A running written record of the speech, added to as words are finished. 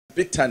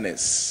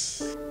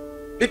Bitterness.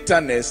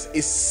 Bitterness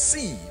is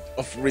seed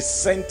of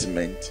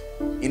resentment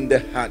in the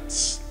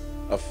hearts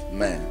of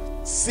men.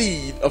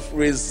 Seed of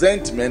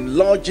resentment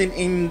lodging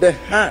in the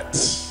heart.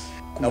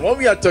 Now, when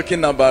we are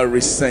talking about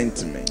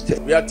resentment,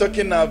 we are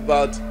talking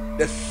about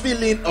the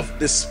feeling of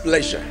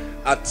displeasure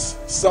at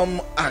some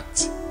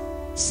act,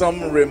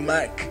 some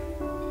remark,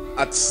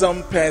 at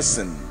some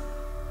person,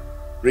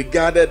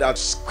 regarded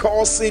as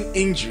causing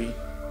injury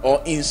or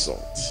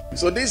insult.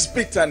 So this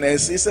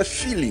bitterness is a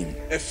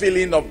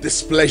feeling of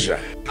displeasure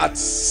at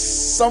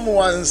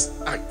someone's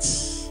act,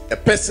 a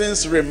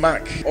person's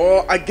remark,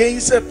 or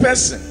against a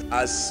person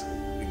as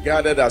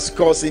regarded as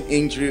causing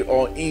injury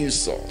or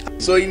insult.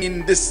 So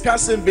in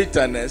discussing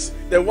bitterness,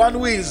 the one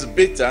who is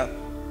bitter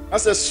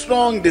has a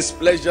strong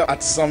displeasure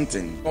at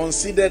something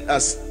considered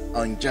as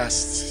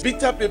unjust.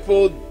 Bitter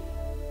people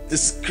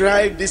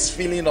describe this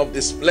feeling of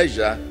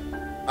displeasure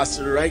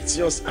as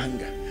righteous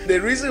anger. The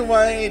reason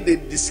why they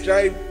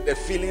describe the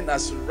feeling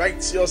as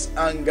righteous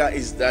anger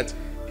is that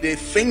they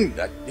think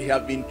that they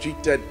have been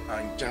treated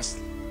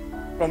unjustly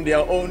from their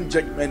own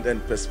judgment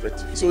and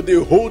perspective. So they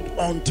hold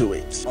on to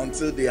it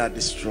until they are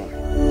destroyed.